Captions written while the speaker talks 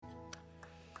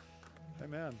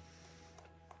Amen.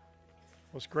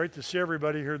 Well, it's great to see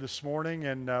everybody here this morning,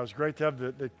 and it was great to have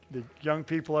the young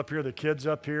people up here, the kids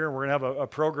up here. We're going to have a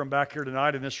program back here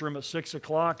tonight in this room at 6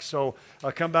 o'clock, so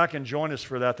come back and join us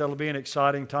for that. That'll be an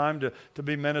exciting time to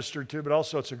be ministered to, but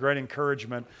also it's a great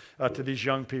encouragement to these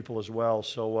young people as well.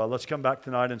 So let's come back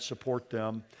tonight and support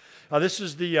them. This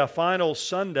is the final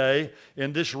Sunday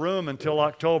in this room until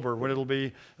October, when it'll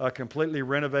be completely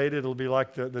renovated. It'll be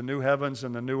like the new heavens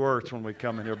and the new earth when we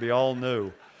come in here. It'll be all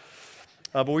new.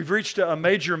 But we've reached a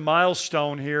major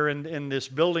milestone here in this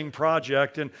building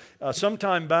project. And some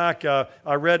time back,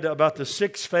 I read about the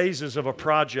 6 phases of a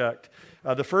project.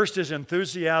 The first is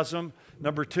enthusiasm.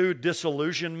 Number 2,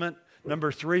 disillusionment. Number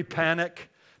 3,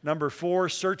 panic. Number 4,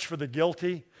 search for the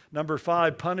guilty. Number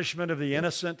 5, punishment of the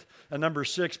innocent. And number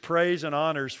 6, praise and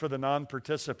honors for the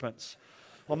non-participants.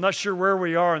 Well, I'm not sure where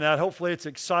we are in that. Hopefully it's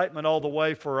excitement all the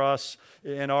way for us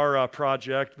in our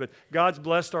project. But God's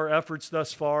blessed our efforts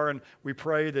thus far, and we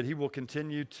pray that He will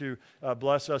continue to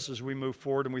bless us as we move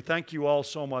forward. And we thank you all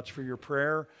so much for your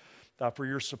prayer, for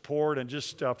your support, and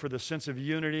just for the sense of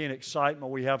unity and excitement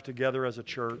we have together as a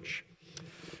church.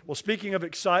 Well, speaking of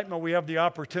excitement, we have the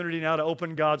opportunity now to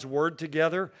open God's Word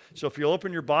together. So if you'll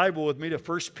open your Bible with me to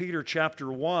 1 Peter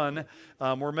chapter 1,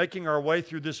 we're making our way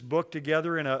through this book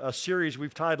together in a series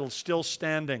we've titled Still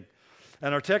Standing.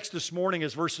 And our text this morning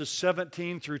is verses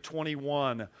 17 through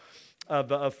 21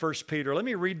 of 1 Peter. Let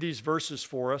me read these verses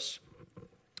for us.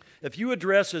 If you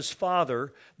address as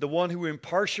Father the one who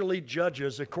impartially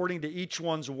judges according to each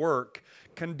one's work,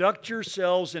 conduct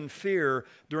yourselves in fear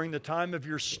during the time of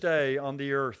your stay on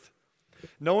the earth,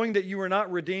 knowing that you are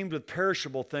not redeemed with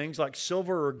perishable things like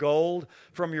silver or gold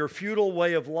from your futile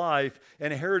way of life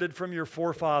inherited from your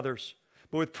forefathers,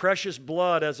 but with precious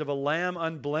blood as of a lamb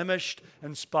unblemished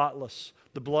and spotless,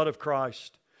 the blood of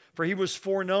Christ. For He was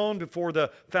foreknown before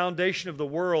the foundation of the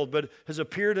world, but has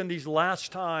appeared in these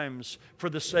last times for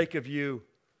the sake of you,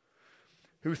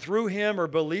 who through Him are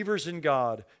believers in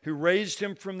God, who raised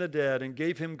Him from the dead and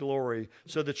gave Him glory,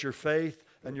 so that your faith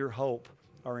and your hope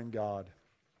are in God.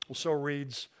 Well, so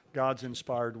reads God's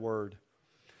inspired Word.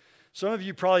 Some of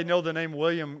you probably know the name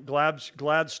William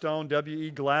Gladstone, W.E.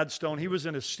 Gladstone. He was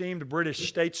an esteemed British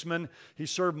statesman. He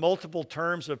served multiple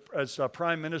terms as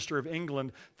Prime Minister of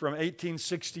England from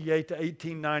 1868 to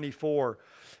 1894.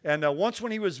 And once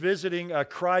when he was visiting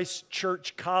Christ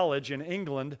Church College in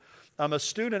England, a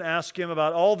student asked him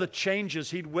about all the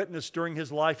changes he'd witnessed during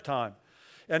his lifetime.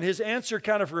 And his answer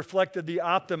kind of reflected the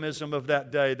optimism of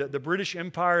that day, that the British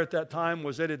Empire at that time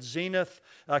was at its zenith,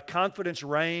 confidence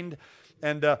reigned.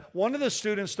 And one of the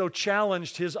students, though,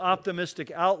 challenged his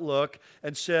optimistic outlook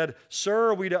and said, "Sir,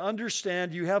 are we to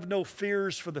understand you have no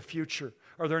fears for the future?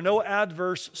 Are there no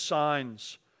adverse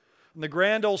signs?" And the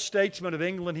grand old statesman of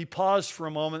England, he paused for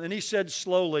a moment and he said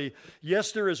slowly,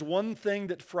 "Yes, there is one thing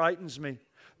that frightens me.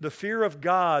 The fear of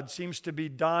God seems to be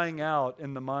dying out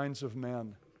in the minds of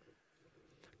men."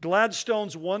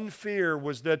 Gladstone's one fear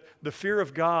was that the fear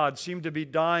of God seemed to be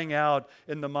dying out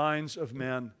in the minds of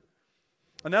men.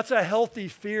 And that's a healthy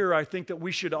fear, I think, that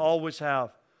we should always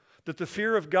have. That the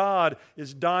fear of God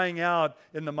is dying out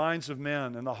in the minds of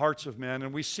men and the hearts of men.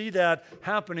 And we see that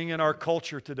happening in our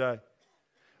culture today.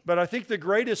 But I think the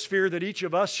greatest fear that each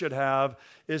of us should have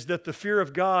is that the fear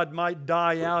of God might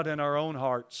die out in our own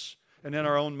hearts and in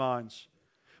our own minds.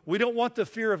 We don't want the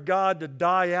fear of God to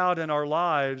die out in our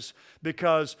lives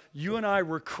because you and I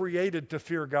were created to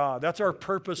fear God. That's our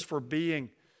purpose for being.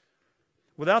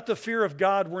 Without the fear of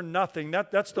God, we're nothing.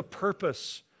 That's the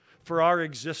purpose for our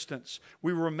existence.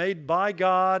 We were made by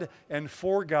God and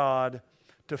for God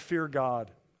to fear God.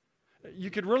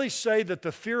 You could really say that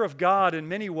the fear of God in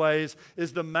many ways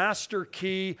is the master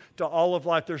key to all of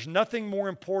life. There's nothing more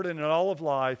important in all of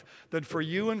life than for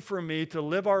you and for me to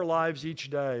live our lives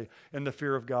each day in the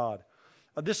fear of God.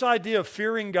 This idea of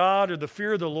fearing God or the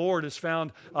fear of the Lord is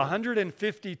found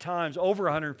 150 times, over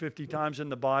 150 times in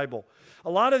the Bible. A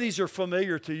lot of these are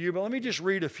familiar to you, but let me just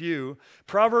read a few.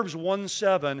 Proverbs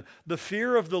 1:7, the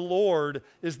fear of the Lord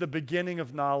is the beginning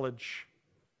of knowledge.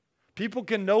 People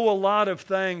can know a lot of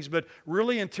things, but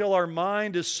really until our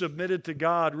mind is submitted to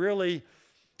God, really,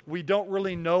 we don't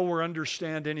really know or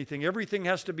understand anything. Everything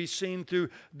has to be seen through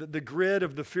the grid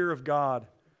of the fear of God.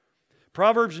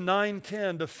 Proverbs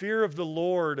 9:10, the fear of the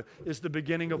Lord is the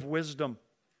beginning of wisdom.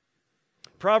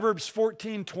 Proverbs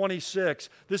 14:26,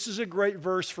 this is a great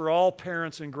verse for all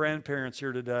parents and grandparents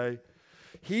here today.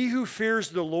 He who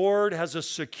fears the Lord has a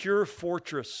secure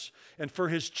fortress, and for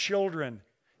his children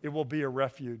it will be a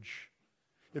refuge.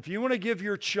 If you want to give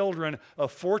your children a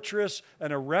fortress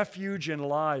and a refuge in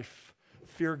life,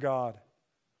 fear God.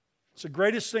 It's the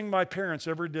greatest thing my parents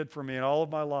ever did for me in all of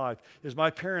my life, is my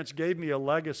parents gave me a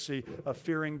legacy of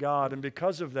fearing God. And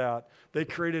because of that, they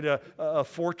created a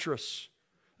fortress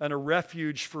and a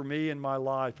refuge for me in my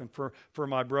life and for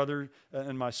my brother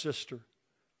and my sister.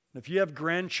 And if you have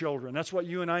grandchildren, that's what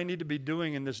you and I need to be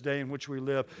doing in this day in which we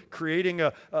live, creating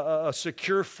a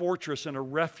secure fortress and a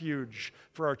refuge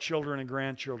for our children and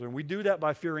grandchildren. We do that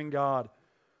by fearing God.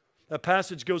 That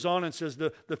passage goes on and says,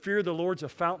 the fear of the Lord is a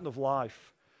fountain of life.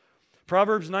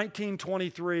 Proverbs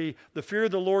 19:23, the fear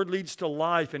of the Lord leads to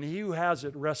life, and he who has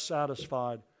it rests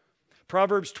satisfied.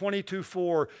 Proverbs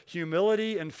 22:4,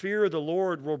 humility and fear of the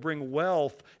Lord will bring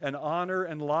wealth and honor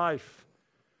and life.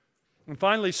 And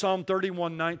finally, Psalm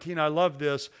 31:19, I love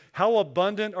this. How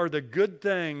abundant are the good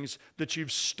things that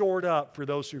you've stored up for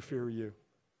those who fear you.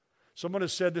 Someone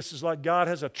has said this is like God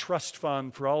has a trust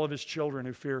fund for all of his children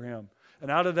who fear him. And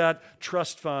out of that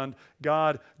trust fund,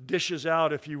 God dishes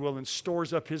out, if you will, and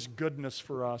stores up his goodness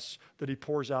for us that he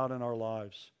pours out in our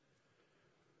lives.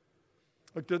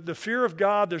 Look, the fear of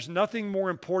God, there's nothing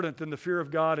more important than the fear of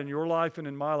God in your life and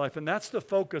in my life. And that's the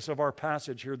focus of our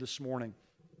passage here this morning.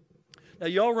 Now,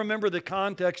 you all remember the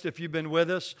context if you've been with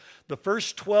us. The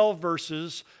first 12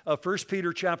 verses of 1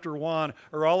 Peter chapter 1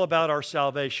 are all about our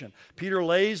salvation. Peter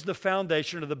lays the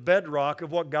foundation of the bedrock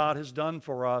of what God has done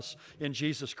for us in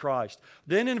Jesus Christ.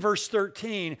 Then in verse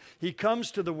 13, he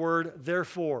comes to the word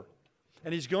therefore.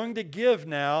 And he's going to give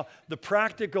now the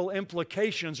practical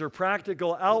implications or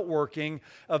practical outworking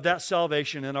of that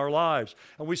salvation in our lives.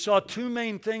 And we saw two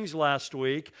main things last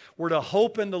week. We're to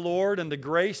hope in the Lord and the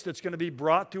grace that's going to be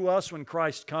brought to us when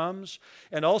Christ comes.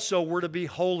 And also we're to be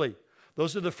holy.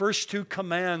 Those are the first two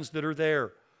commands that are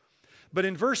there. But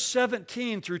in verse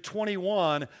 17 through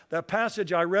 21, that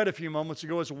passage I read a few moments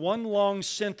ago is one long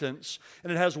sentence,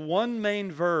 and it has one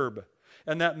main verb.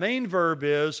 And that main verb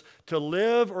is to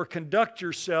live or conduct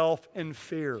yourself in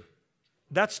fear.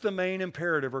 That's the main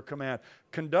imperative or command.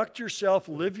 Conduct yourself,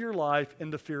 live your life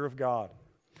in the fear of God.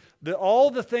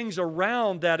 All the things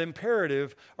around that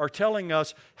imperative are telling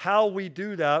us how we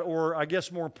do that, or I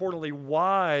guess more importantly,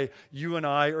 why you and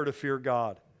I are to fear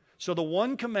God. So the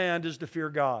one command is to fear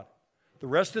God. The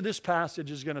rest of this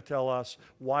passage is going to tell us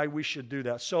why we should do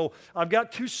that. So I've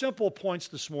got two simple points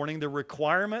this morning, the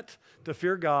requirement to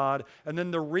fear God, and then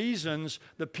the reasons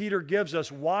that Peter gives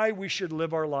us why we should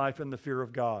live our life in the fear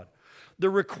of God.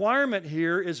 The requirement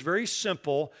here is very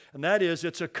simple, and that is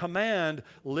it's a command,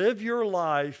 live your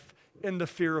life in the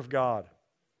fear of God.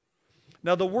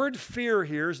 Now the word fear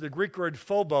here is the Greek word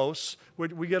phobos.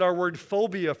 We get our word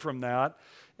phobia from that.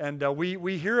 And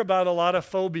we hear about a lot of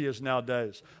phobias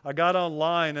nowadays. I got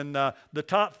online, and the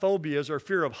top phobias are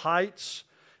fear of heights,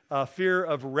 fear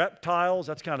of reptiles.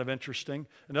 That's kind of interesting.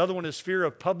 Another one is fear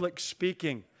of public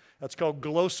speaking. That's called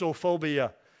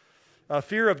glossophobia.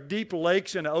 Fear of deep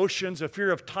lakes and oceans, a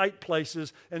fear of tight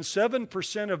places. And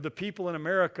 7% of the people in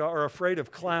America are afraid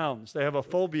of clowns. They have a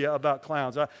phobia about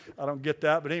clowns. I don't get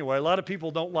that, but anyway, a lot of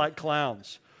people don't like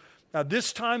clowns. Now,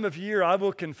 this time of year, I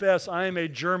will confess, I am a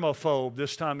germaphobe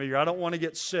this time of year. I don't want to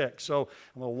get sick, so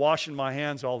I'm washing my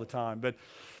hands all the time. But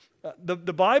the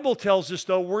Bible tells us,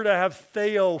 though, we're to have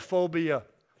theophobia.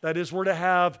 That is, we're to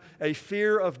have a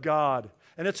fear of God.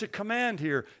 And it's a command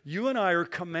here. You and I are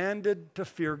commanded to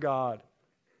fear God.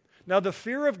 Now, the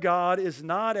fear of God is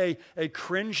not a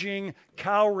cringing,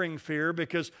 cowering fear,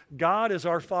 because God is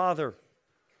our Father.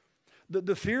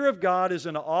 The fear of God is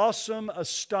an awesome,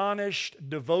 astonished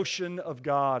devotion of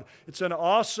God. It's an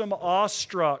awesome,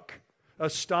 awestruck,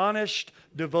 astonished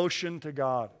devotion to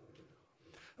God.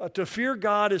 To fear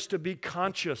God is to be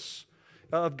conscious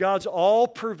of God's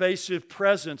all-pervasive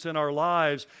presence in our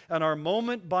lives and our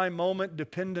moment-by-moment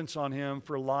dependence on Him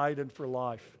for light and for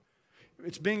life.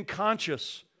 It's being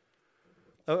conscious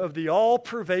of the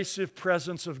all-pervasive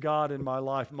presence of God in my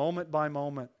life, moment by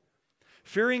moment.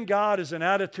 Fearing God is an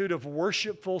attitude of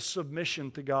worshipful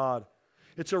submission to God.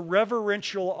 It's a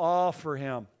reverential awe for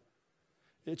Him.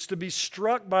 It's to be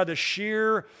struck by the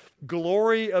sheer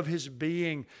glory of His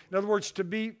being. In other words,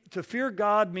 to fear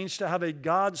God means to have a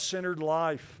God-centered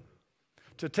life.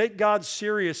 To take God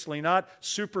seriously, not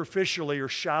superficially or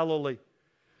shallowly.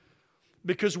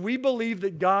 Because we believe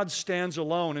that God stands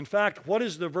alone. In fact, what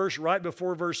is the verse right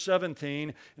before verse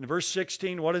 17? In verse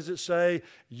 16, what does it say?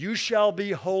 You shall be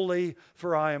holy,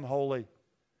 for I am holy.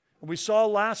 And we saw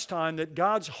last time that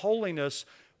God's holiness,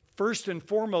 first and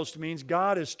foremost, means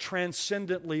God is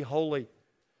transcendently holy.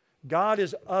 God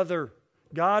is other.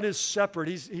 God is separate.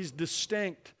 He's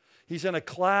distinct. He's in a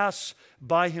class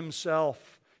by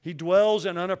Himself. He dwells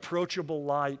in unapproachable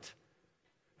light.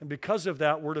 And because of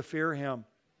that, we're to fear Him.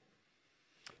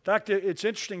 In fact, it's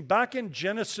interesting. Back in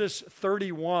Genesis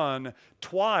 31,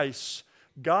 twice,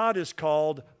 God is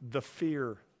called the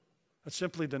fear. That's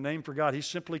simply the name for God. He's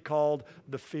simply called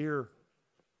the fear.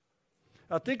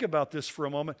 Now think about this for a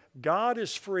moment. God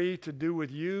is free to do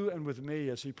with you and with me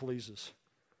as He pleases.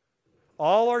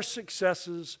 All our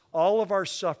successes, all of our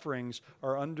sufferings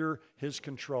are under His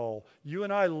control. You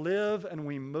and I live and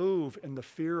we move in the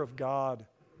fear of God.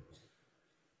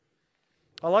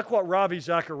 I like what Ravi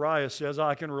Zacharias says.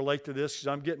 I can relate to this because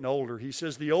I'm getting older. He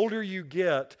says, the older you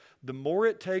get, the more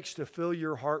it takes to fill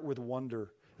your heart with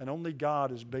wonder. And only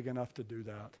God is big enough to do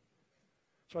that.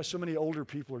 That's why so many older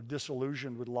people are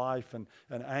disillusioned with life and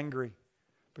angry,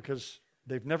 because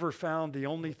they've never found the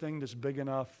only thing that's big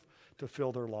enough to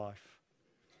fill their life.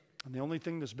 And the only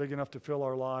thing that's big enough to fill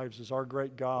our lives is our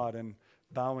great God and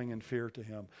bowing in fear to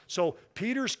Him. So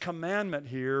Peter's commandment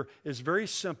here is very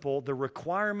simple. The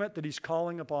requirement that he's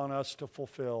calling upon us to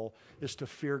fulfill is to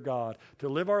fear God, to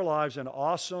live our lives in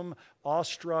awesome,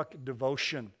 awestruck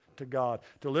devotion to God,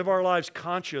 to live our lives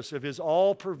conscious of His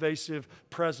all-pervasive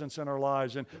presence in our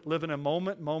lives and live in a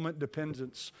moment-moment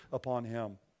dependence upon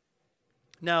Him.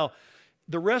 Now,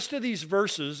 the rest of these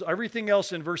verses, everything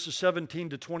else in verses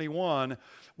 17 to 21,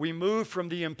 we move from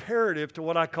the imperative to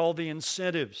what I call the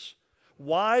incentives.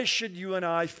 Why should you and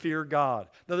I fear God?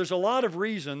 Now, there's a lot of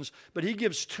reasons, but he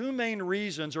gives two main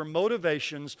reasons or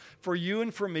motivations for you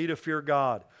and for me to fear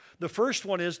God. The first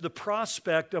one is the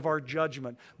prospect of our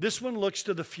judgment. This one looks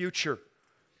to the future.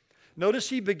 Notice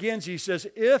he begins, he says,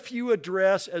 if you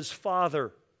address as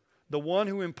Father, the one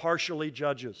who impartially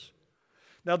judges.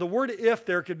 Now, the word if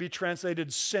there could be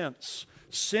translated since.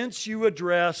 Since you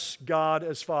address God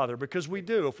as Father, because we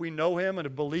do. If we know Him and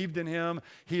have believed in Him,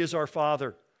 He is our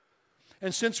Father.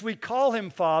 And since we call Him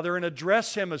Father and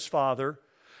address Him as Father,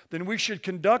 then we should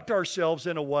conduct ourselves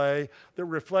in a way that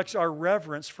reflects our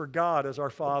reverence for God as our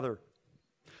Father.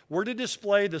 We're to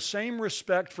display the same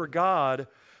respect for God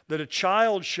that a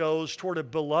child shows toward a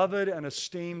beloved and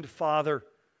esteemed father,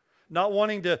 not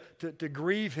wanting to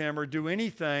grieve Him or do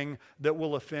anything that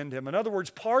will offend Him. In other words,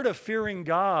 part of fearing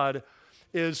God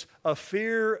is a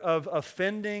fear of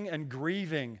offending and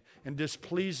grieving and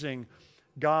displeasing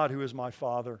God who is my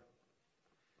Father.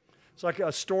 It's like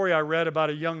a story I read about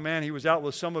a young man. He was out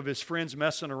with some of his friends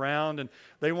messing around, and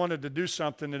they wanted to do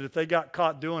something, and if they got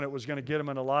caught doing it, it was going to get them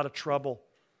in a lot of trouble.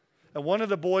 And one of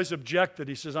the boys objected.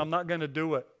 He says, I'm not going to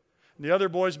do it. And the other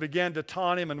boys began to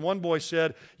taunt him, and one boy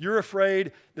said, you're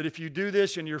afraid that if you do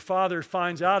this and your father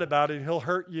finds out about it, he'll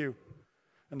hurt you.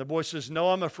 And the boy says, no,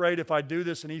 I'm afraid if I do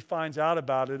this and he finds out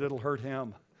about it, it'll hurt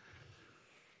him.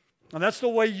 And that's the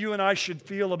way you and I should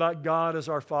feel about God as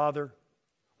our Father.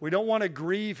 We don't want to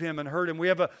grieve Him and hurt Him. We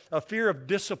have a fear of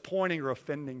disappointing or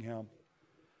offending Him.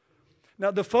 Now,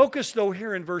 the focus, though,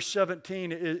 here in verse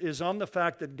 17 is on the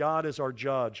fact that God is our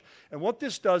judge. And what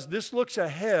this does, this looks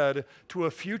ahead to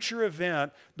a future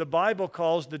event the Bible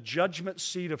calls the judgment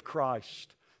seat of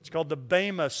Christ. It's called the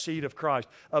Bema seat of Christ.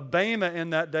 A Bema in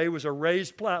that day was a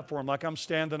raised platform like I'm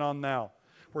standing on now,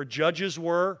 where judges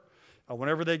were.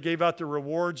 Whenever they gave out the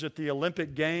rewards at the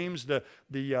Olympic Games,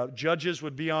 the judges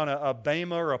would be on a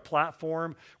bema or a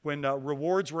platform. When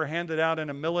rewards were handed out in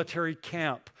a military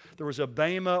camp, there was a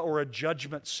bema or a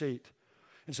judgment seat.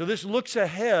 And so this looks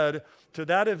ahead to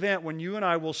that event when you and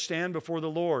I will stand before the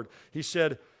Lord. He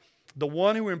said, the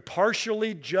one who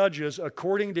impartially judges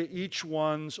according to each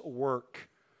one's work.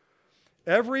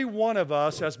 Every one of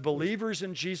us as believers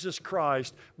in Jesus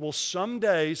Christ will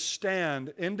someday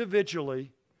stand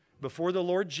individually before the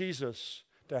Lord Jesus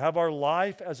to have our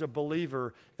life as a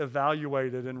believer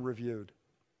evaluated and reviewed.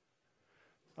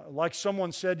 Like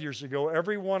someone said years ago,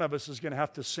 every one of us is going to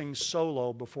have to sing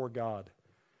solo before God.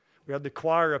 We had the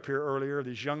choir up here earlier,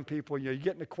 these young people. You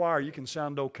get in the choir, you can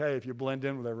sound okay if you blend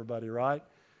in with everybody, right?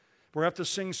 We're going to have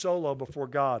to sing solo before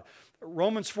God.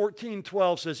 Romans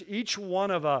 14:12 says, each one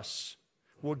of us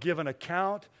will give an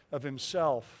account of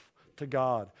himself to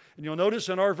God. And you'll notice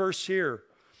in our verse here,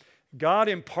 God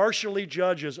impartially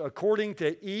judges according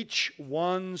to each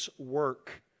one's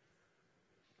work.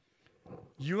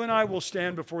 You and I will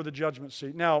stand before the judgment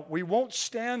seat. Now, we won't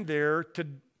stand there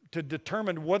to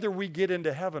determine whether we get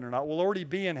into heaven or not. We'll already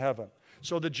be in heaven.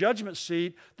 So the judgment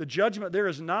seat, the judgment there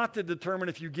is not to determine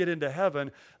if you get into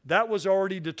heaven. That was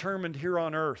already determined here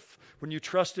on earth when you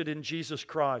trusted in Jesus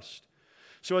Christ.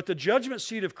 So at the judgment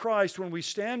seat of Christ, when we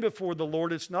stand before the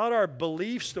Lord, it's not our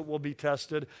beliefs that will be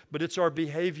tested, but it's our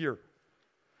behavior.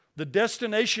 The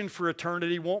destination for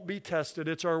eternity won't be tested.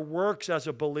 It's our works as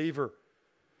a believer.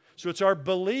 So it's our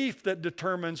belief that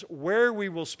determines where we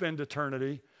will spend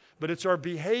eternity, but it's our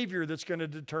behavior that's going to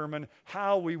determine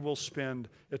how we will spend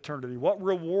eternity, what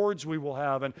rewards we will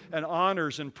have, and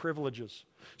honors and privileges.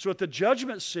 So at the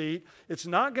judgment seat, it's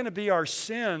not going to be our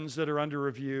sins that are under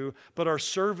review, but our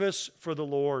service for the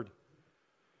Lord.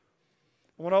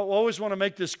 I always want to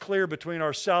make this clear between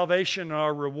our salvation and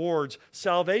our rewards.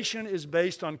 Salvation is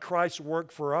based on Christ's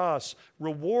work for us.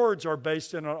 Rewards are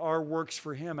based on our works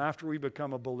for Him after we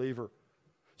become a believer.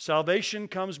 Salvation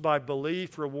comes by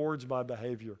belief, rewards by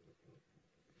behavior.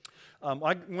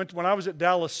 When I was at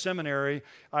Dallas Seminary,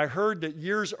 I heard that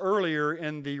years earlier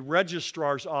in the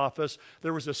registrar's office,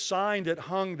 there was a sign that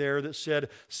hung there that said,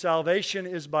 "Salvation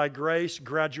is by grace,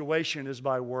 graduation is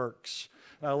by works."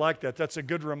 And I like that. That's a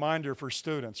good reminder for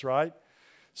students, right?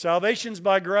 Salvation's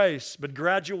by grace, but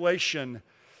graduation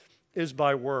is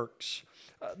by works.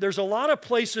 There's a lot of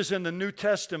places in the New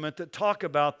Testament that talk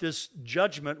about this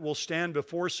judgment we'll stand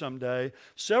before someday.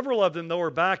 Several of them, though, are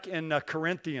back in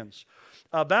Corinthians.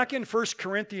 Back in 1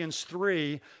 Corinthians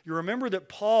 3, you remember that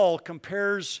Paul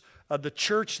compares the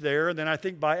church there, and then I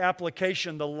think by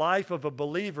application, the life of a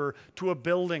believer to a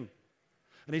building.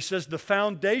 And he says the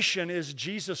foundation is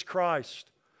Jesus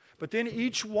Christ. But then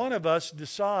each one of us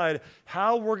decide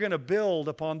how we're going to build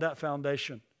upon that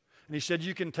foundation. And he said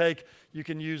you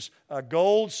can use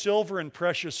gold, silver, and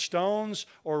precious stones,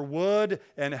 or wood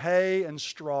and hay and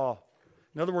straw.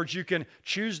 In other words, you can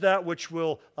choose that which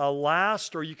will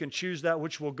last, or you can choose that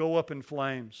which will go up in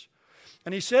flames.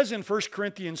 And he says in 1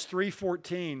 Corinthians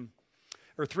 3:14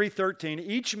 or 3:13,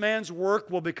 each man's work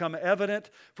will become evident,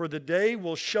 for the day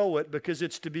will show it, because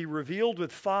it's to be revealed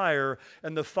with fire,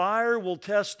 and the fire will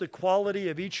test the quality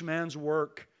of each man's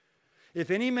work. If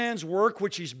any man's work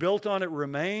which he's built on it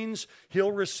remains,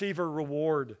 he'll receive a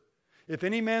reward. If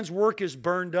any man's work is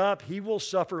burned up, he will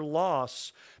suffer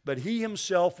loss, but he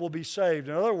himself will be saved.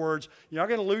 In other words, you're not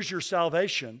going to lose your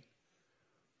salvation,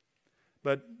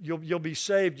 but you'll be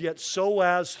saved, yet so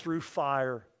as through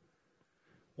fire.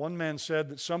 One man said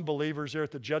that some believers there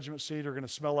at the judgment seat are going to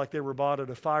smell like they were bought at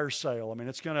a fire sale. I mean,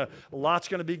 a lot's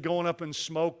going to be going up in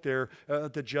smoke there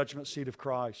at the judgment seat of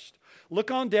Christ. Look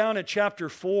on down at chapter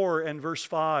 4 and verse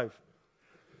 5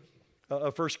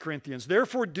 of 1 Corinthians.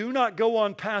 Therefore, do not go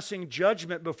on passing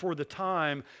judgment before the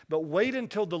time, but wait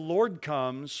until the Lord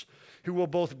comes, who will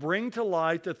both bring to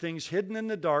light the things hidden in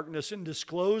the darkness and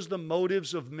disclose the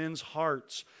motives of men's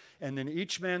hearts. And then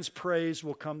each man's praise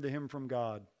will come to him from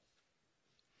God.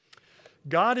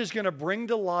 God is going to bring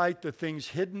to light the things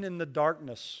hidden in the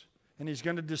darkness, and He's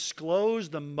going to disclose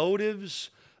the motives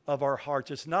of our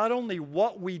hearts. It's not only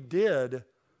what we did,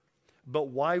 but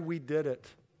why we did it.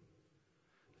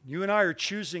 You and I are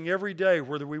choosing every day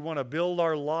whether we want to build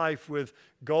our life with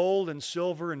gold and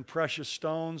silver and precious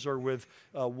stones, or with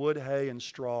wood, hay, and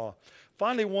straw.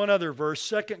 Finally, one other verse,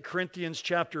 2 Corinthians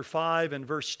chapter 5 and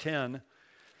verse 10.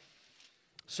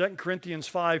 2 Corinthians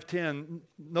 5:10,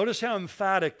 notice how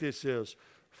emphatic this is.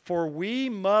 For we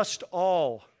must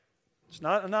all, it's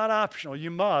not optional,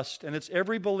 you must, and it's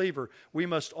every believer, we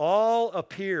must all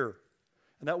appear.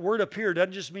 And that word appear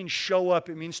doesn't just mean show up,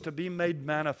 it means to be made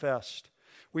manifest.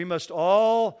 We must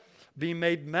all be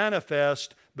made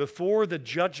manifest before the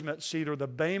judgment seat, or the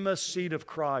Bema seat of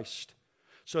Christ,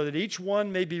 so that each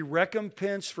one may be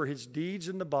recompensed for his deeds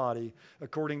in the body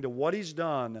according to what he's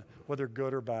done, whether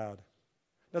good or bad.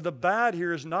 Now, the bad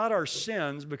here is not our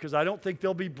sins, because I don't think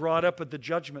they'll be brought up at the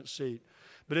judgment seat.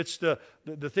 But it's the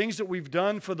things that we've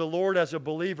done for the Lord as a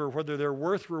believer, whether they're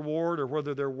worth reward or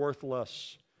whether they're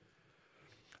worthless.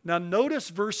 Now, notice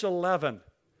verse 11.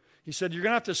 He said, you're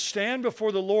going to have to stand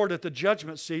before the Lord at the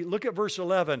judgment seat. Look at verse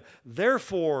 11.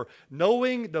 Therefore,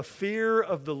 knowing the fear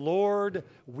of the Lord,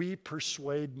 we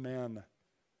persuade men.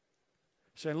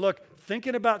 Saying, look,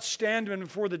 thinking about standing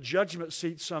before the judgment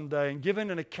seat someday and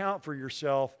giving an account for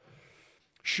yourself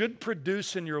should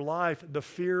produce in your life the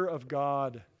fear of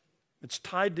God. It's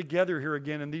tied together here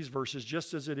again in these verses,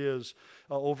 just as it is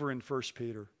over in 1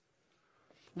 Peter.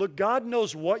 Look, God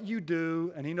knows what you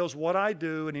do, and He knows what I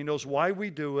do, and He knows why we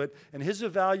do it, and His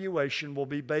evaluation will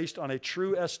be based on a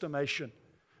true estimation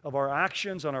of our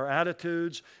actions, on our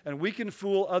attitudes, and we can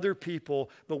fool other people,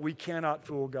 but we cannot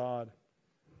fool God.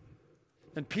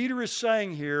 And Peter is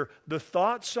saying here, the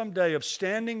thought someday of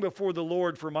standing before the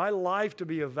Lord for my life to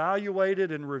be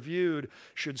evaluated and reviewed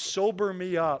should sober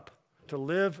me up to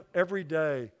live every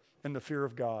day in the fear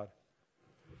of God.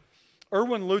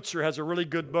 Erwin Lutzer has a really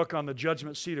good book on the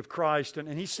judgment seat of Christ,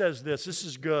 and he says this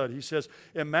is good. He says,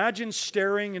 imagine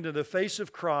staring into the face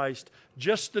of Christ,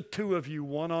 just the two of you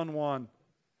one-on-one.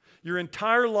 Your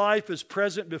entire life is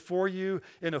present before you.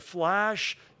 In a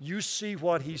flash, you see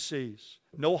what He sees.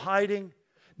 No hiding.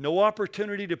 No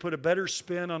opportunity to put a better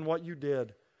spin on what you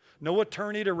did. no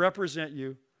attorney to represent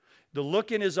you. The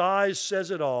look in his eyes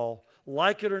says it all.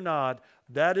 Like it or not,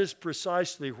 that is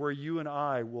precisely where you and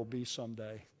I will be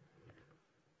someday.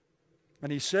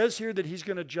 And he says here that he's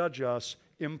going to judge us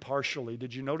impartially.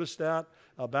 Did you notice that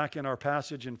back in our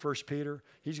passage in 1 Peter?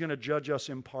 He's going to judge us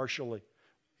impartially.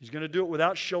 He's going to do it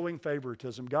without showing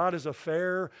favoritism. God is a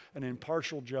fair and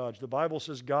impartial judge. The Bible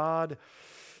says God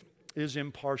is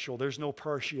impartial. There's no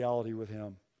partiality with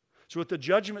him. So at the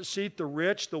judgment seat, the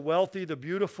rich, the wealthy, the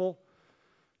beautiful,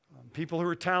 people who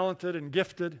are talented and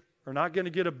gifted are not going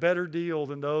to get a better deal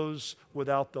than those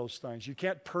without those things. You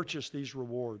can't purchase these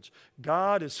rewards.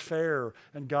 God is fair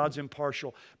and God's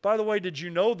impartial. By the way, did you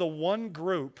know the one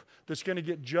group that's going to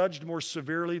get judged more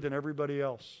severely than everybody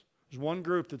else? There's one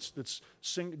group that's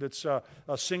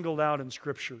singled out in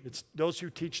Scripture. It's those who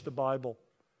teach the Bible.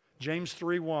 James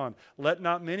 3:1, let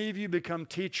not many of you become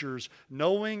teachers,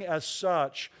 knowing as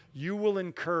such you will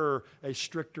incur a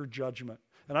stricter judgment.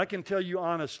 And I can tell you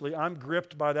honestly, I'm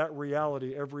gripped by that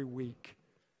reality every week.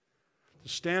 To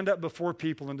stand up before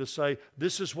people and to say,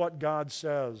 this is what God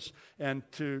says, and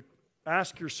to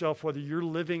ask yourself whether you're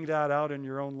living that out in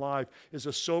your own life is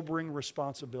a sobering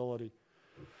responsibility.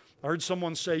 I heard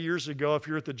someone say years ago, if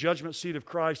you're at the judgment seat of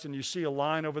Christ and you see a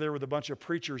line over there with a bunch of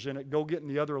preachers in it, go get in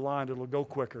the other line. It'll go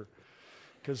quicker.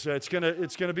 Because it's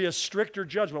gonna be a stricter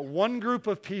judgment. One group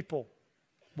of people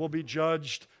will be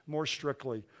judged more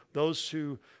strictly, those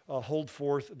who hold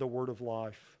forth the word of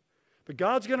life. But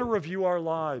God's going to review our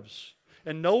lives.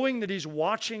 And knowing that He's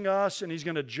watching us and He's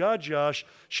going to judge us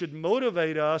should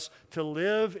motivate us to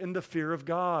live in the fear of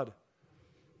God.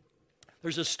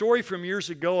 There's a story from years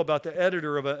ago about the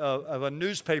editor of a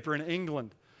newspaper in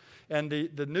England. And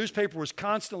the newspaper was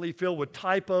constantly filled with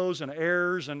typos and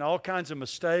errors and all kinds of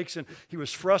mistakes. And he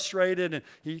was frustrated and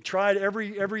he tried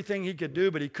everything he could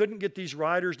do, but he couldn't get these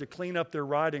writers to clean up their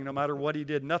writing no matter what he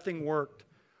did. Nothing worked.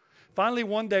 Finally,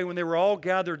 one day when they were all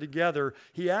gathered together,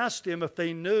 he asked them if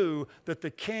they knew that the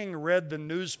king read the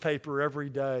newspaper every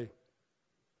day.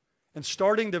 And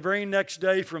starting the very next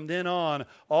day from then on,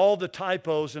 all the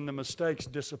typos and the mistakes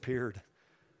disappeared.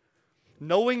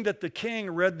 Knowing that the king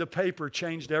read the paper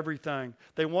changed everything.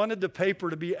 They wanted the paper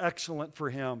to be excellent for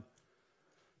him.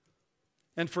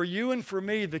 And for you and for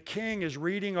me, the king is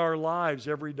reading our lives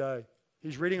every day.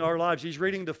 He's reading our lives. He's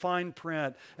reading the fine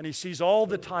print, and he sees all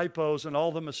the typos and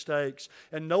all the mistakes.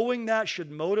 And knowing that should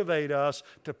motivate us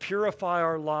to purify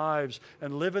our lives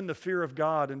and live in the fear of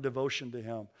God and devotion to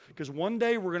Him. Because one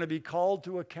day we're going to be called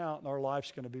to account and our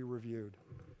life's going to be reviewed.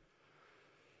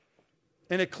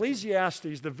 In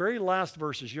Ecclesiastes, the very last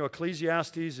verses,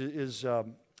 Ecclesiastes is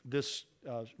this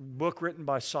book written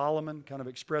by Solomon, kind of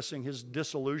expressing his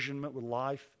disillusionment with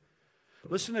life.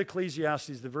 Listen to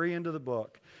Ecclesiastes, the very end of the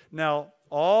book. Now,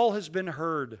 all has been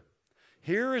heard.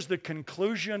 Here is the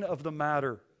conclusion of the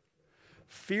matter.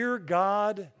 Fear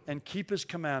God and keep His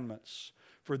commandments,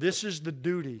 for this is the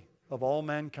duty of all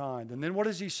mankind. And then what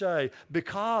does he say?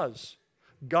 Because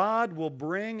God will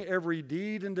bring every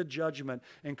deed into judgment,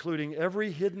 including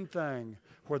every hidden thing,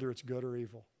 whether it's good or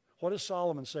evil. What does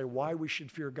Solomon say? Why we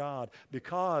should fear God?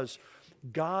 Because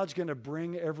God's going to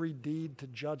bring every deed to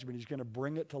judgment. He's going to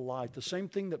bring it to light. The same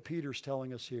thing that Peter's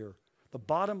telling us here. The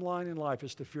bottom line in life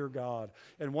is to fear God.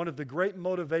 And one of the great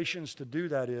motivations to do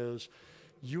that is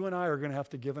you and I are going to have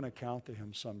to give an account to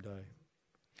Him someday.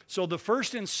 So the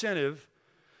first incentive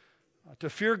to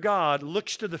fear God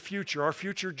looks to the future, our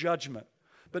future judgment.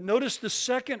 But notice the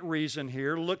second reason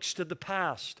here looks to the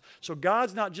past. So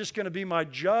God's not just going to be my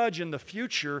judge in the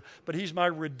future, but He's my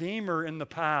redeemer in the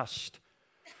past.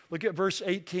 Look at verse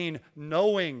 18,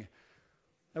 knowing.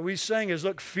 And what he's saying is,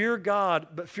 look, fear God,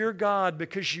 but fear God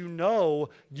because you know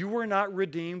you were not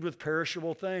redeemed with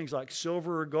perishable things like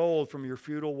silver or gold from your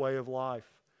futile way of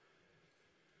life.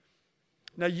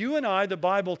 Now, you and I, the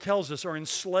Bible tells us, are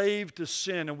enslaved to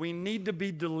sin, and we need to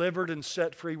be delivered and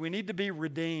set free. We need to be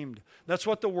redeemed. That's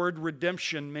what the word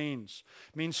redemption means.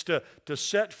 It means to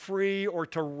set free or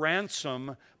to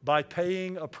ransom by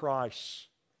paying a price.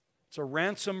 It's a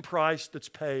ransom price that's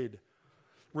paid.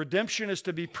 Redemption is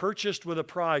to be purchased with a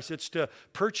price. It's to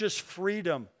purchase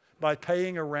freedom by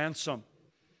paying a ransom.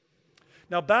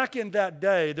 Now, back in that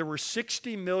day, there were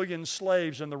 60 million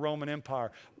slaves in the Roman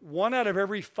Empire. 1 out of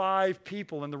every 5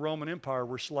 people in the Roman Empire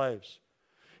were slaves.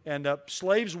 And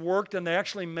slaves worked and they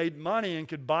actually made money and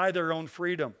could buy their own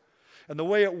freedom. And the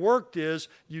way it worked is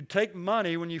you'd take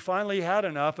money when you finally had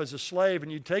enough as a slave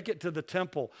and you'd take it to the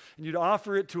temple and you'd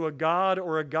offer it to a god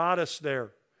or a goddess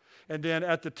there. And then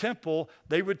at the temple,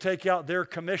 they would take out their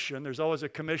commission. There's always a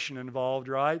commission involved,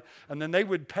 right? And then they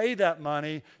would pay that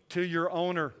money to your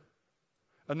owner.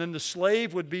 And then the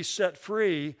slave would be set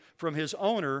free from his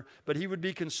owner, but he would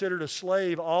be considered a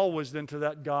slave always then to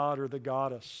that god or the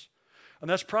goddess. And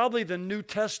that's probably the New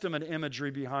Testament imagery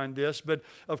behind this. But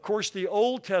of course, the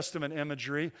Old Testament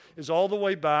imagery is all the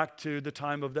way back to the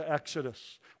time of the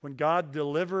Exodus, when God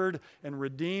delivered and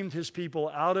redeemed his people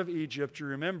out of Egypt, you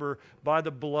remember, by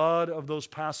the blood of those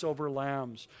Passover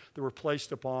lambs that were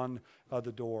placed upon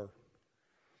the door.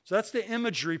 So that's the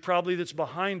imagery probably that's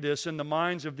behind this in the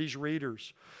minds of these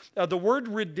readers. The word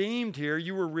redeemed here,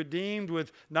 you were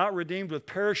not redeemed with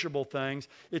perishable things.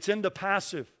 It's in the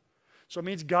passive. So it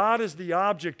means God is the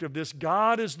object of this.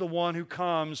 God is the one who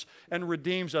comes and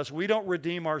redeems us. We don't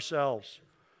redeem ourselves.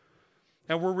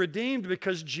 And we're redeemed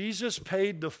because Jesus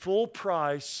paid the full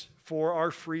price for our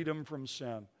freedom from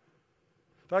sin.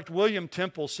 In fact, William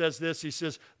Temple says this. He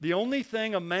says, the only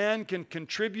thing a man can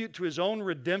contribute to his own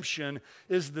redemption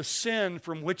is the sin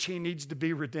from which he needs to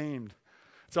be redeemed.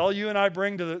 It's all you and I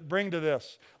bring to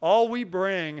this. All we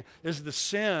bring is the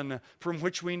sin from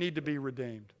which we need to be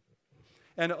redeemed.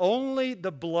 And only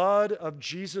the blood of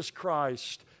Jesus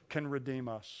Christ can redeem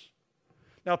us.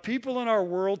 Now, people in our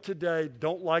world today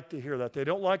don't like to hear that. They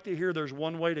don't like to hear there's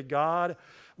one way to God,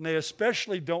 and they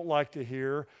especially don't like to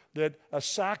hear that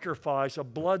a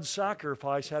blood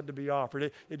sacrifice had to be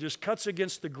offered. It just cuts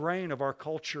against the grain of our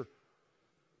culture.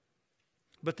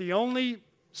 But the only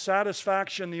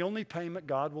satisfaction, the only payment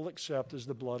God will accept is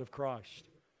the blood of Christ.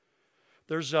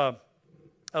 There's a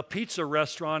pizza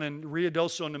restaurant in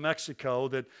Ruidoso, New Mexico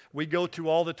that we go to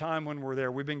all the time when we're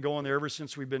there. We've been going there ever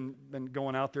since we've been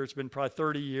going out there. It's been probably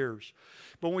 30 years.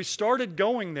 But when we started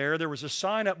going there was a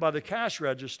sign up by the cash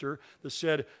register that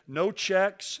said, no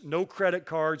checks, no credit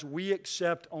cards, we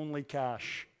accept only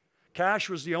cash. Cash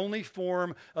was the only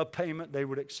form of payment they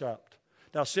would accept.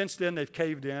 Now, since then, they've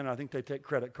caved in. I think they take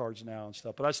credit cards now and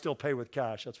stuff, but I still pay with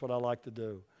cash. That's what I like to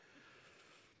do.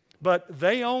 But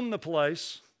they own the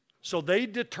place. So they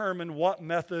determine what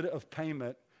method of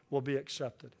payment will be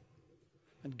accepted.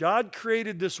 And God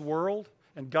created this world,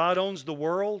 and God owns the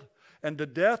world, and the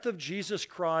death of Jesus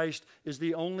Christ is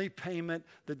the only payment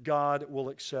that God will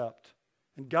accept.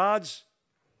 And God's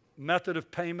method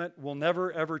of payment will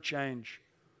never, ever change.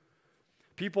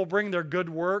 People bring their good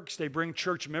works, they bring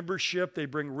church membership, they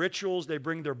bring rituals, they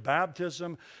bring their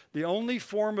baptism. The only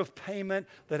form of payment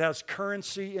that has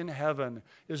currency in heaven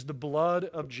is the blood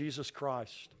of Jesus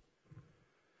Christ.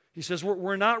 He says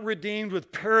we're not redeemed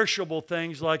with perishable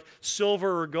things like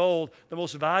silver or gold, the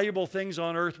most valuable things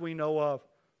on earth we know of.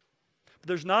 But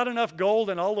there's not enough gold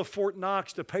in all of Fort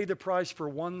Knox to pay the price for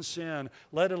one sin,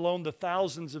 let alone the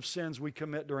thousands of sins we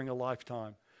commit during a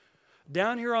lifetime.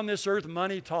 Down here on this earth,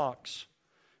 money talks.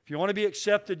 If you want to be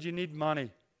accepted, you need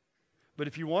money. But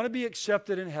if you want to be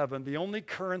accepted in heaven, the only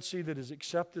currency that is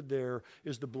accepted there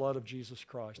is the blood of Jesus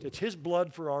Christ. It's His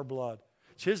blood for our blood.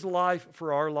 It's His life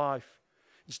for our life.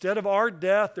 Instead of our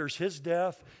death, there's His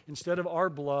death. Instead of our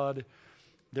blood,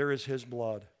 there is His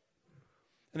blood.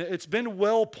 And it's been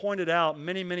well pointed out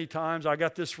many, many times. I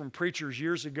got this from preachers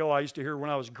years ago. I used to hear when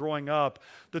I was growing up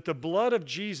that the blood of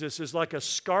Jesus is like a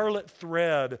scarlet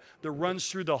thread that runs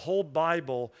through the whole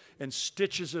Bible and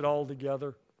stitches it all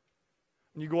together.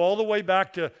 And you go all the way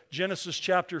back to Genesis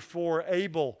chapter 4.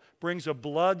 Abel brings a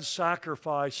blood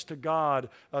sacrifice to God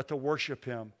to worship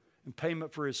Him in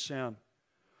payment for his sin.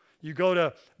 You go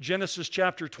to Genesis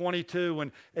chapter 22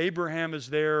 when Abraham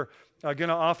is there going to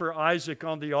offer Isaac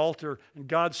on the altar, and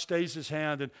God stays his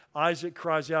hand, and Isaac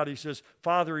cries out. He says,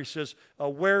 Father,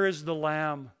 where is the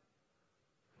lamb?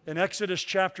 In Exodus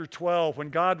chapter 12, when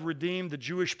God redeemed the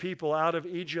Jewish people out of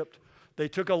Egypt, they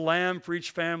took a lamb for each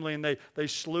family, and they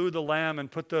slew the lamb and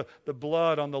put the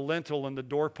blood on the lintel and the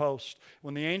doorpost.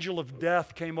 When the angel of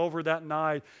death came over that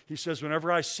night, he says,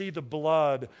 whenever I see the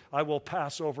blood, I will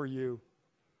pass over you.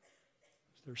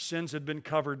 Their sins had been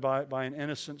covered by an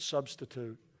innocent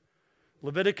substitute.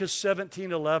 Leviticus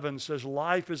 17:11 says,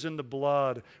 life is in the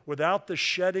blood. Without the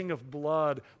shedding of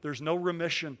blood, there's no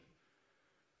remission.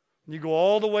 And you go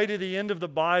all the way to the end of the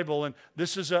Bible, and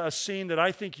this is a scene that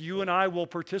I think you and I will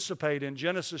participate in,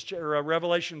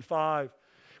 Revelation 5,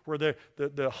 where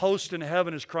the host in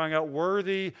heaven is crying out,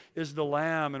 worthy is the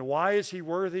Lamb. And why is He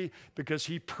worthy? Because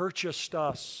He purchased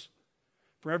us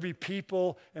from every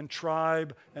people and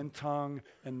tribe and tongue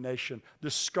and nation.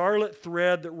 The scarlet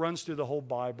thread that runs through the whole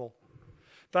Bible.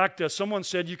 In fact, someone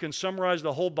said you can summarize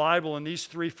the whole Bible in these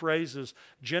three phrases.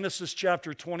 Genesis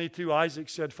chapter 22, Isaac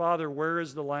said, Father, where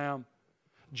is the Lamb?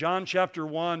 John chapter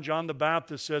 1, John the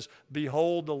Baptist says,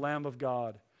 behold the Lamb of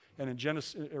God. And in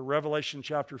Revelation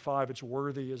chapter 5, it's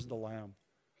worthy is the Lamb.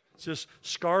 It's this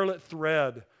scarlet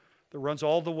thread that runs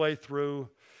all the way through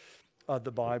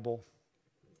the Bible.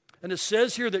 And it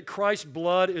says here that Christ's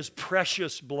blood is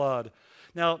precious blood.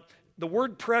 Now, the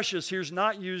word precious here is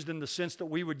not used in the sense that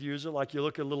we would use it, like you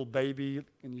look at a little baby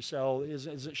and you say, oh,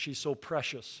 isn't she so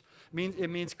precious? It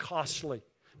means costly.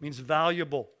 It means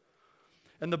valuable.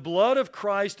 And the blood of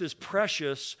Christ is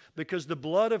precious because the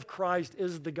blood of Christ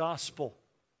is the gospel.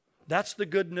 That's the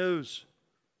good news.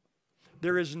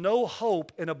 There is no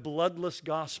hope in a bloodless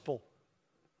gospel.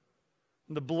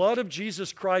 And the blood of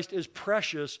Jesus Christ is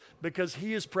precious because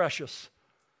He is precious.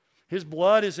 His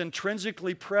blood is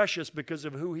intrinsically precious because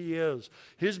of who He is.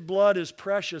 His blood is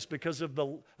precious because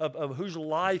of whose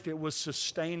life it was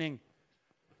sustaining.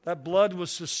 That blood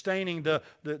was sustaining the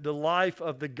life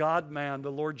of the God-man,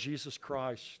 the Lord Jesus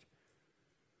Christ.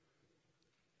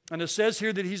 And it says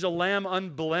here that He's a lamb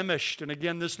unblemished. And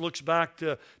again, this looks back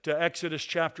to Exodus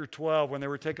chapter 12 when they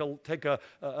were take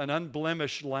an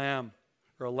unblemished lamb,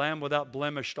 or a lamb without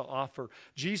blemish to offer.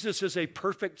 Jesus is a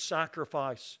perfect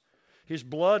sacrifice. His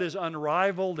blood is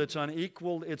unrivaled, it's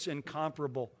unequaled, it's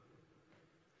incomparable.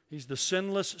 He's the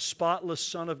sinless, spotless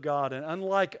Son of God. And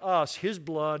unlike us, His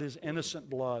blood is innocent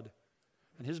blood.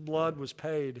 And His blood was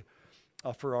paid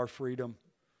for our freedom.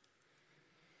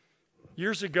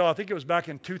 Years ago, I think it was back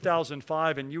in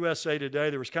 2005 in USA Today,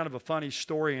 there was kind of a funny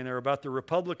story in there about the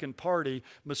Republican Party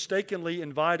mistakenly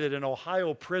invited an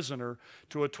Ohio prisoner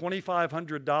to a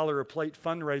 $2,500 a plate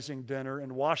fundraising dinner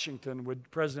in Washington with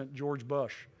President George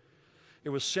Bush. It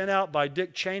was sent out by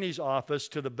Dick Cheney's office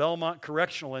to the Belmont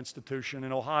Correctional Institution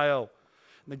in Ohio.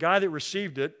 And the guy that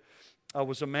received it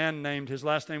was a man named, his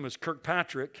last name was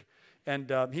Kirkpatrick,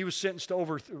 and he was sentenced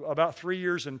to about 3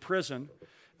 years in prison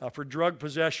for drug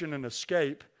possession and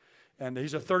escape. And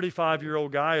he's a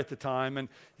 35-year-old guy at the time, and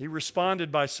he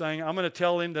responded by saying, I'm going to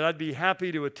tell him that I'd be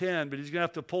happy to attend, but he's going to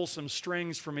have to pull some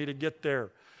strings for me to get there.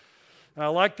 And I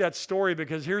like that story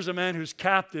because here's a man who's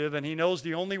captive, and he knows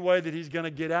the only way that he's going to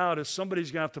get out is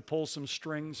somebody's going to have to pull some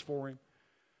strings for him.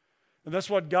 And that's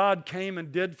what God came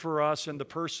and did for us in the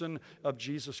person of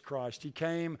Jesus Christ. He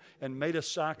came and made a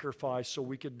sacrifice so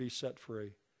we could be set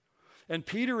free. And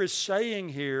Peter is saying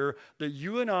here that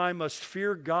you and I must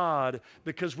fear God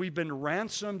because we've been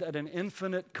ransomed at an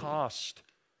infinite cost.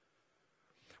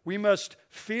 We must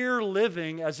fear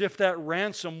living as if that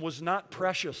ransom was not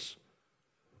precious.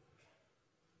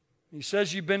 He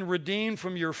says you've been redeemed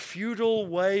from your futile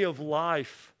way of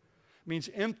life. It means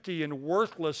empty and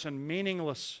worthless and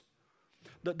meaningless.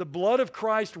 That the blood of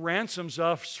Christ ransoms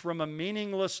us from a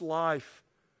meaningless life.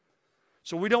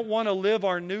 So we don't want to live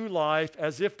our new life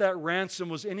as if that ransom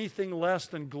was anything less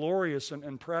than glorious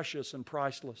and precious and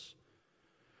priceless.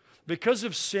 Because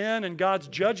of sin and God's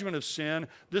judgment of sin,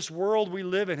 this world we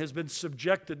live in has been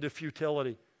subjected to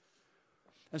futility.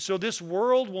 And so this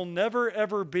world will never,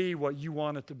 ever be what you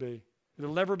want it to be.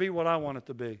 It'll never be what I want it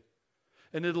to be.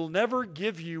 And it'll never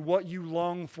give you what you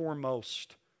long for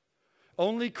most.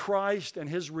 Only Christ and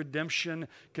His redemption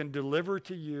can deliver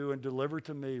to you and deliver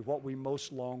to me what we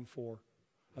most long for.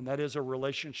 And that is a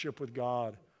relationship with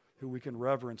God who we can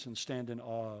reverence and stand in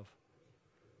awe of.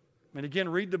 And again,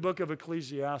 read the book of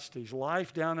Ecclesiastes.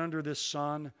 Life down under this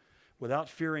sun without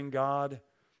fearing God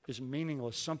is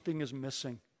meaningless. Something is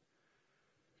missing.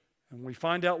 And we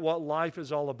find out what life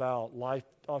is all about. Life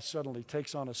suddenly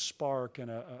takes on a spark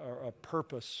and a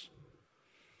purpose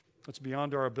that's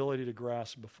beyond our ability to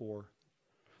grasp before.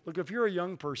 Look, if you're a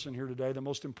young person here today, the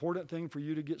most important thing for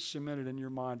you to get cemented in your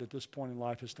mind at this point in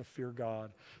life is to fear God.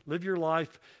 Live your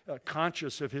life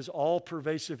conscious of His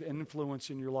all-pervasive influence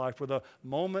in your life with a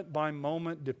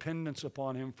moment-by-moment dependence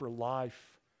upon Him for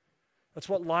life. That's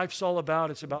what life's all about.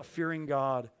 It's about fearing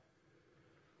God.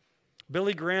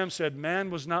 Billy Graham said, man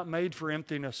was not made for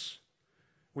emptiness.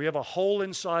 We have a hole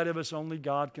inside of us only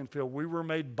God can fill. We were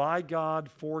made by God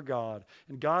for God.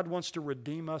 And God wants to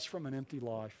redeem us from an empty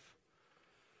life.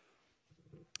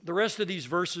 The rest of these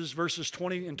verses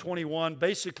 20 and 21,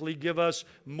 basically give us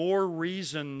more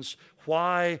reasons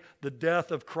why the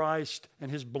death of Christ and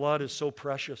His blood is so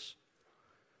precious.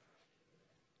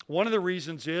 One of the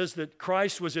reasons is that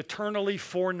Christ was eternally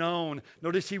foreknown.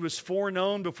 Notice He was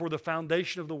foreknown before the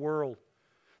foundation of the world.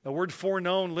 The word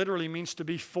foreknown literally means to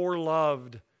be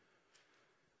foreloved.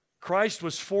 Christ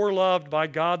was foreloved by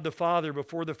God the Father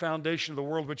before the foundation of the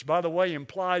world, which, by the way,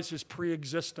 implies His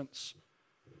preexistence.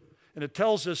 And it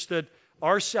tells us that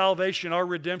our salvation, our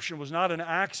redemption was not an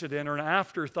accident or an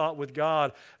afterthought with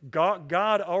God.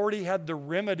 God already had the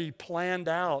remedy planned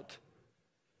out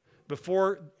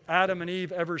before Adam and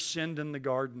Eve ever sinned in the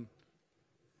garden.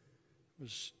 It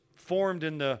was formed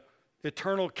in the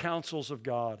eternal counsels of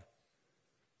God.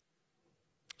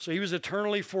 So He was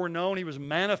eternally foreknown. He was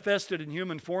manifested in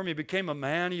human form. He became a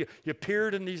man. He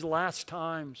appeared in these last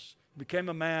times. became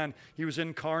a man. He was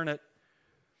incarnate.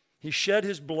 He shed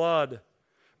his blood.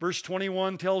 Verse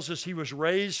 21 tells us he was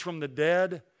raised from the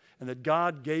dead and that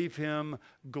God gave him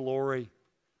glory.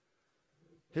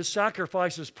 His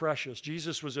sacrifice is precious.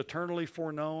 Jesus was eternally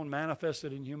foreknown,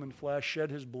 manifested in human flesh,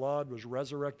 shed his blood, was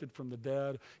resurrected from the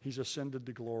dead. He's ascended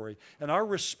to glory. And our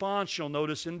response, you'll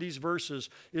notice in these verses,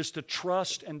 is to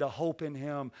trust and to hope in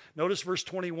him. Notice verse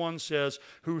 21 says,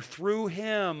 who through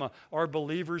him are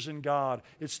believers in God.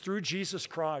 It's through Jesus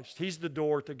Christ. He's the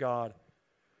door to God.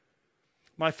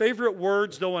 My favorite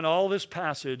words, though, in all this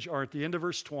passage are at the end of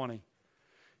verse 20.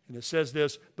 And it says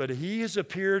this, but he has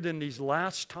appeared in these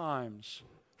last times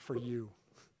for you.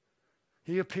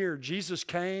 He appeared. Jesus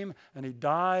came and he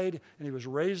died and he was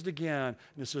raised again.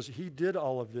 And it says he did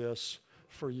all of this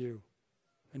for you.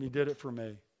 And he did it for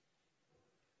me.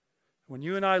 When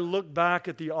you and I look back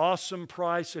at the awesome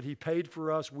price that he paid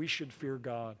for us, we should fear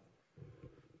God.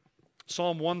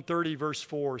 Psalm 130 verse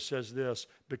 4 says this,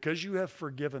 because you have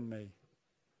forgiven me,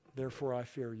 therefore I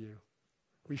fear you.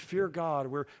 We fear God.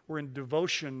 We're in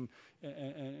devotion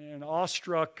and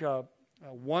awestruck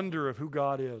wonder of who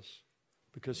God is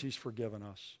because he's forgiven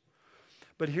us.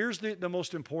 But here's the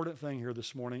most important thing here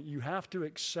this morning. You have to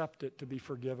accept it to be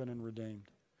forgiven and redeemed.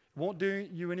 It won't do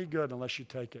you any good unless you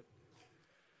take it.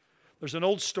 There's an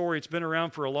old story. It's been around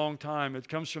for a long time. It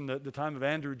comes from the time of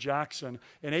Andrew Jackson.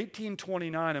 In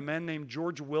 1829, a man named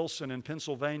George Wilson in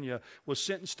Pennsylvania was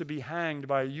sentenced to be hanged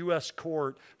by a U.S.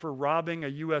 court for robbing a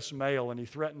U.S. mail, and he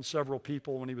threatened several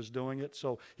people when he was doing it,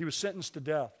 so he was sentenced to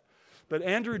death. But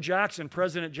Andrew Jackson,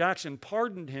 President Jackson,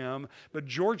 pardoned him, but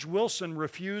George Wilson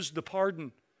refused the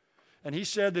pardon. And he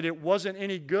said that it wasn't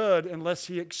any good unless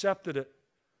he accepted it.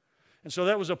 And so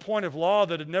that was a point of law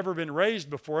that had never been raised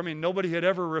before. I mean, nobody had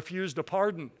ever refused a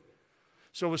pardon.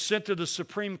 So it was sent to the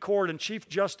Supreme Court, and Chief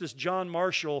Justice John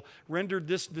Marshall rendered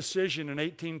this decision in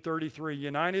 1833,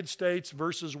 United States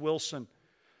versus Wilson.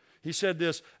 He said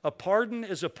this, a pardon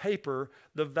is a paper,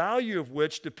 the value of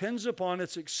which depends upon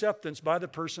its acceptance by the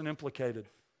person implicated.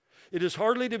 It is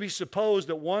hardly to be supposed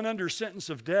that one under sentence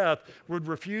of death would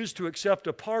refuse to accept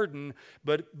a pardon,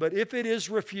 but if it is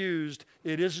refused,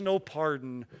 it is no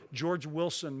pardon. George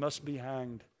Wilson must be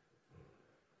hanged.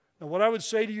 Now, what I would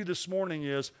say to you this morning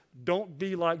is, don't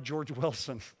be like George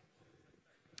Wilson.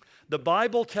 The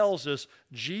Bible tells us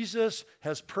Jesus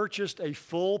has purchased a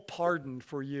full pardon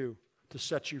for you to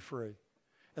set you free.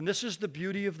 And this is the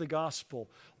beauty of the gospel.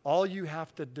 All you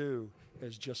have to do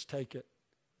is just take it.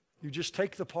 You just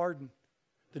take the pardon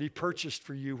that he purchased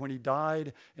for you when he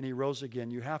died and he rose again.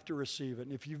 You have to receive it.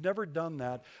 And if you've never done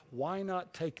that, why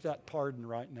not take that pardon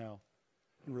right now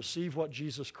and receive what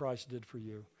Jesus Christ did for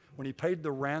you when he paid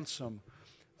the ransom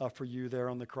for you there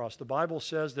on the cross. The Bible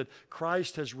says that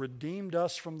Christ has redeemed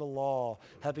us from the law,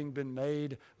 having been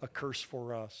made a curse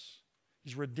for us.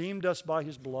 He's redeemed us by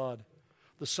his blood.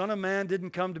 The Son of Man didn't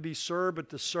come to be served, but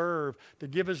to serve, to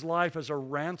give his life as a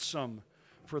ransom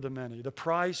for the many. The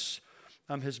price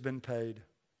has been paid.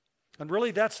 And really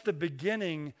that's the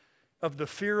beginning of the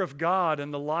fear of God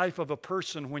in the life of a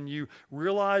person when you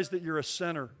realize that you're a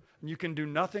sinner and you can do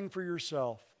nothing for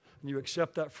yourself and you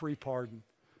accept that free pardon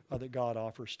that God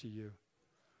offers to you.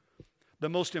 The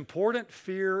most important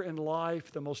fear in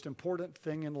life, the most important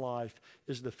thing in life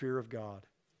is the fear of God.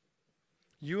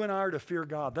 You and I are to fear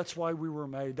God. That's why we were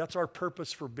made. That's our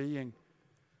purpose for being.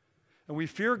 And we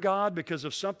fear God because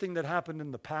of something that happened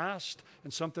in the past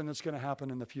and something that's going to happen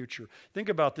in the future. Think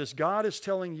about this. God is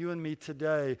telling you and me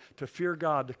today to fear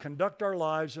God, to conduct our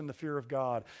lives in the fear of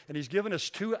God. And he's given us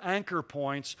two anchor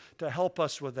points to help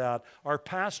us with that, our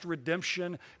past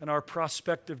redemption and our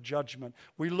prospective judgment.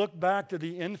 We look back to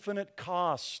the infinite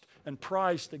cost and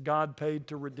price that God paid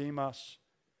to redeem us.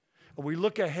 And we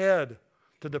look ahead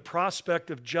to the prospect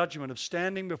of judgment, of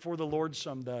standing before the Lord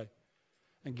someday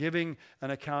and giving an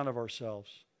account of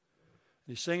ourselves.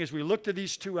 And he's saying as we look to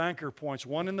these two anchor points,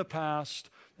 one in the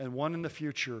past and one in the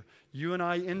future, you and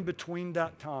I in between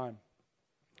that time,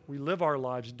 we live our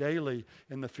lives daily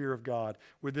in the fear of God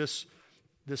with this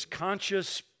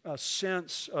conscious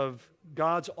sense of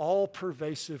God's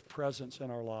all-pervasive presence in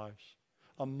our lives.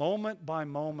 A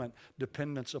moment-by-moment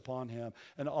dependence upon him.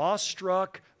 An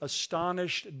awestruck,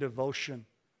 astonished devotion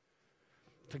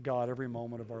to God every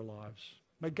moment of our lives.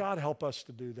 May God help us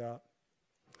to do that.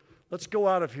 Let's go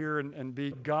out of here and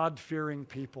be God-fearing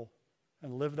people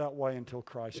and live that way until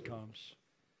Christ comes.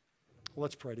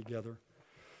 Let's pray together.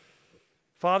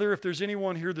 Father, if there's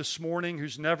anyone here this morning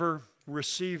who's never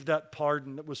received that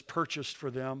pardon that was purchased for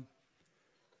them,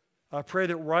 I pray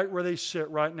that right where they sit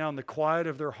right now in the quiet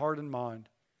of their heart and mind,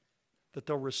 that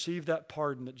they'll receive that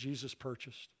pardon that Jesus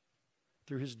purchased. If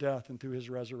through his death and through his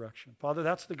resurrection. Father,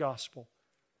 that's the gospel.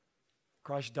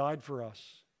 Christ died for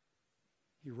us.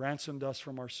 He ransomed us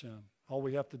from our sin. All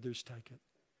we have to do is take it.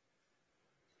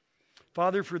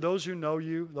 Father, for those who know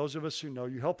you, those of us who know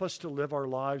you, help us to live our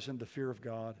lives in the fear of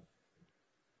God.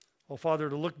 Oh, Father,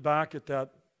 to look back at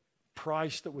that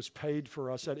price that was paid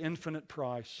for us, that infinite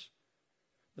price,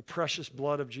 the precious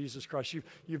blood of Jesus Christ.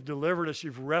 You've delivered us.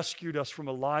 You've rescued us from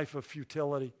a life of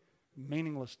futility,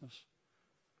 meaninglessness.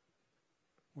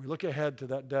 We look ahead to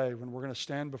that day when we're going to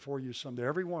stand before you someday,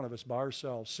 every one of us by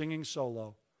ourselves, singing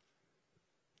solo,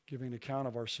 giving an account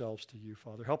of ourselves to you,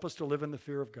 Father. Help us to live in the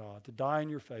fear of God, to die in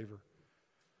your favor,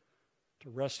 to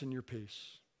rest in your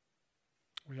peace.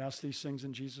 We ask these things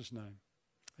in Jesus' name.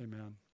 Amen.